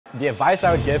The advice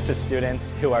I would give to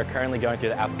students who are currently going through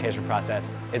the application process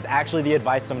is actually the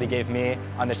advice somebody gave me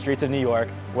on the streets of New York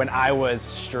when I was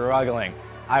struggling.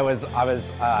 I was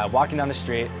walking down the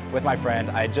street with my friend.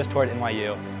 I had just toured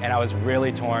NYU, and I was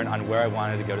really torn on where I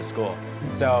wanted to go to school.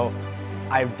 So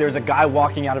there's a guy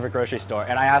walking out of a grocery store,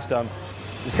 and I asked him,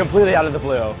 just completely out of the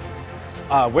blue,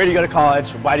 where do you go to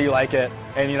college? Why do you like it?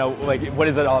 And what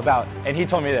is it all about? And he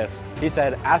told me this. He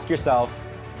said, ask yourself,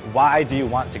 why do you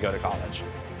want to go to college?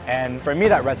 And for me,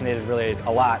 that resonated really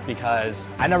a lot because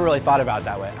I never really thought about it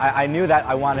that way. I knew that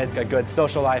I wanted a good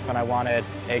social life and I wanted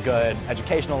a good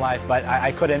educational life, but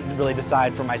I couldn't really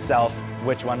decide for myself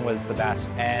which one was the best.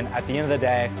 And at the end of the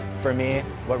day, for me,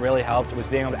 what really helped was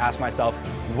being able to ask myself,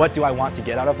 what do I want to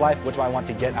get out of life? What do I want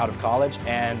to get out of college?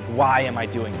 And why am I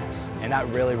doing this? And that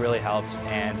really, really helped.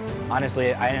 And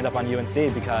honestly, I ended up on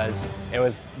UNC because it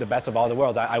was the best of all the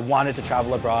worlds. I wanted to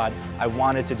travel abroad. I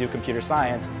wanted to do computer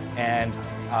science. And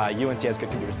UNC has good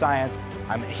computer science.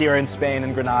 I'm here in Spain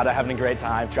and Granada having a great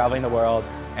time, traveling the world,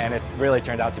 and it really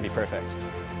turned out to be perfect.